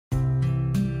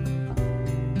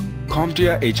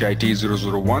CompTIA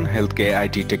HIT-001 Healthcare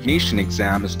IT Technician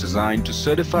exam is designed to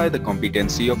certify the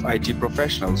competency of IT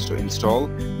professionals to install,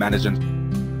 manage and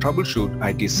troubleshoot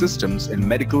IT systems in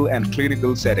medical and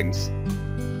clinical settings.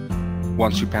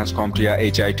 Once you pass CompTIA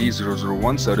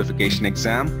HIT-001 certification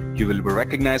exam, you will be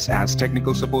recognized as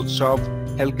Technical Support Staff,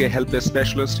 Healthcare Help Desk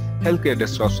Specialist, Healthcare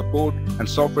Desktop Support, and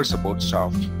Software Support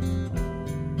Staff.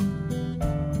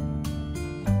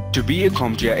 To be a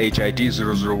CompTIA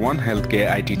HIT-001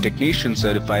 Healthcare IT Technician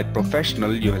Certified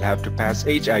Professional, you will have to pass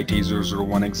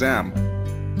HIT-001 exam.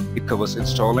 It covers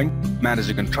installing,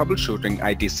 managing and troubleshooting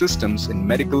IT systems in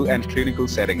medical and clinical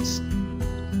settings.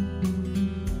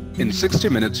 In 60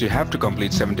 minutes, you have to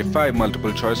complete 75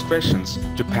 multiple choice questions.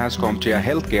 To pass CompTIA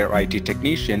Healthcare IT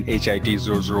Technician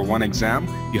HIT-001 exam,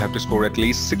 you have to score at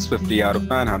least 650 out of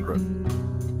 900.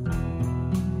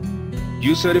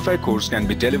 U-Certify course can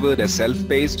be delivered as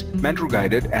self-paced,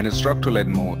 mentor-guided and instructor-led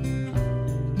mode.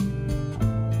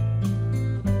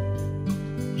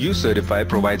 U-Certify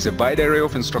provides a wide array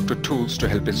of instructor tools to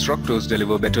help instructors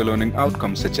deliver better learning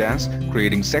outcomes, such as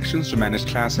creating sections to manage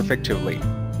class effectively.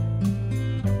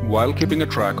 While keeping a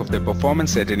track of their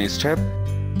performance at any step,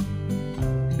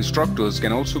 instructors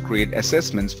can also create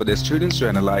assessments for their students to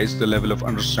analyze the level of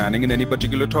understanding in any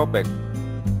particular topic.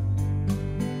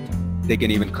 They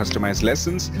can even customize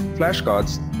lessons,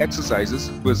 flashcards, exercises,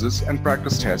 quizzes, and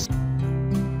practice tests.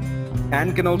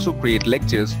 And can also create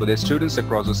lectures for their students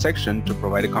across the section to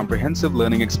provide a comprehensive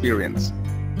learning experience.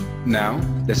 Now,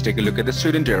 let's take a look at the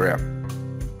student area.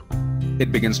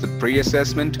 It begins with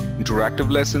pre-assessment,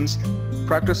 interactive lessons,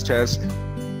 practice tests,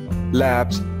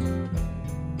 labs,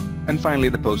 and finally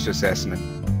the post-assessment.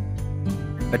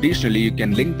 Additionally, you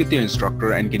can link with your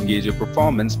instructor and can gauge your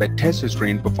performance by test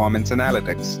history and performance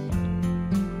analytics.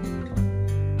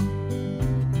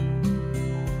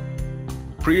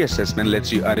 Pre-assessment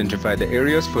lets you identify the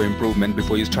areas for improvement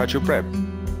before you start your prep.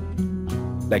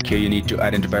 Like here, you need to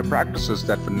identify practices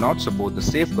that would not support the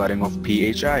safeguarding of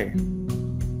PHI.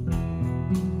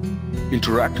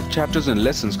 Interactive chapters and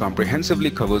lessons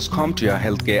comprehensively covers CompTIA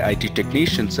Healthcare IT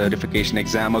Technician Certification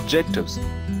Exam objectives.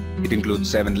 It includes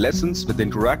 7 lessons with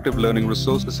interactive learning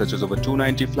resources such as over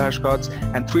 290 flashcards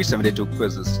and 372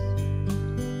 quizzes.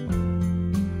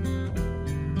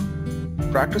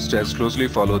 Practice tests closely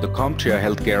follow the CompTIA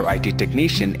Healthcare IT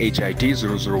Technician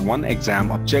HIT-001 exam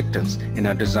objectives and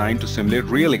are designed to simulate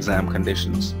real exam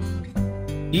conditions.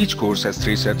 Each course has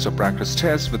 3 sets of practice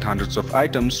tests with hundreds of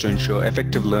items to ensure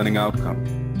effective learning outcome.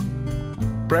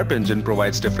 Prep Engine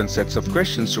provides different sets of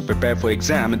questions to prepare for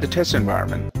exam in the test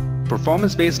environment.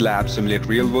 Performance-based labs simulate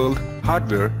real-world,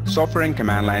 hardware, software and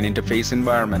command line interface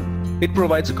environment. It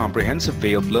provides a comprehensive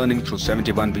way of learning through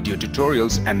 71 video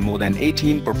tutorials and more than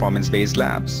 18 performance-based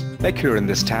labs. Like here in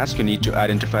this task, you need to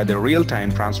identify the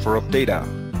real-time transfer of data.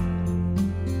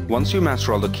 Once you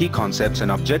master all the key concepts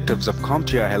and objectives of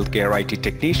CompTIA Healthcare IT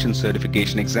Technician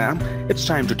Certification exam, it's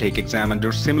time to take exam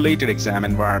under simulated exam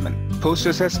environment.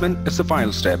 Post-assessment is the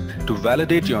final step to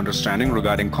validate your understanding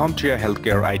regarding CompTIA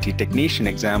Healthcare IT Technician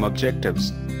exam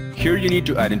objectives. Here you need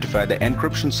to identify the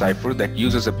encryption cipher that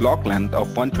uses a block length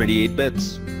of 128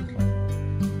 bits.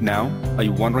 Now, are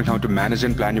you wondering how to manage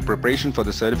and plan your preparation for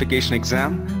the certification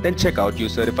exam? Then check out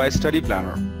U-Certify Study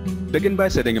Planner. Begin by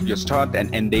setting up your start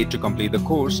and end date to complete the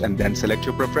course and then select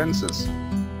your preferences.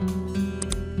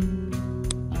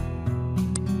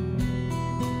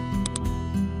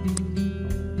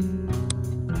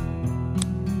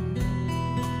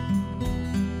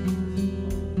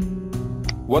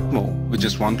 What more? With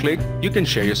just one click, you can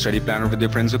share your study planner with your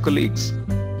friends or colleagues.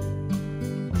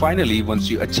 Finally, once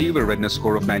you achieve a readiness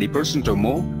score of 90% or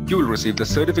more, you will receive the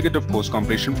certificate of course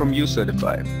completion from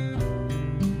U-Certify.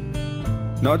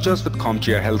 Not just with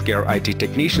CompTIA Healthcare IT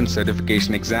Technician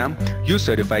Certification exam,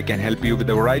 U-Certify can help you with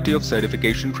a variety of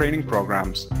certification training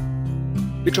programs.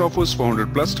 It offers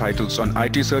 400 plus titles on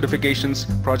IT certifications,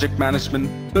 project management,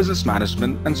 business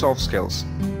management, and soft skills.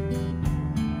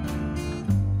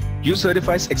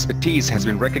 U-Certify's expertise has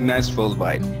been recognized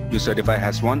worldwide. U-Certify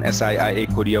has won SIIA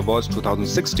CODiA Awards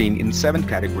 2016 in 7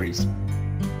 categories.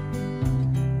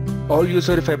 All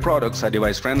U-Certify products are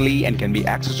device-friendly and can be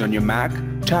accessed on your Mac,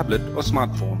 tablet or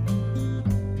smartphone.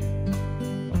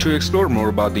 To explore more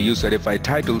about the U-Certify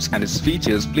titles and its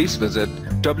features, please visit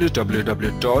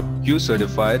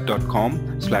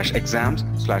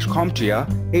www.ucertify.com/exams/CompTIA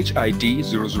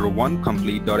HIT-001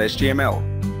 complete.html.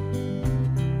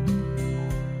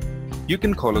 You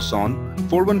can call us on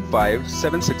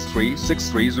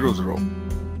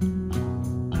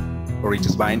 415-763-6300 or reach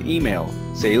us by an email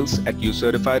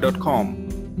sales@ucertify.com.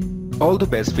 All the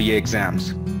best for your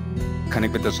exams.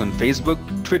 Connect with us on Facebook,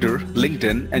 Twitter,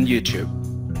 LinkedIn, and YouTube.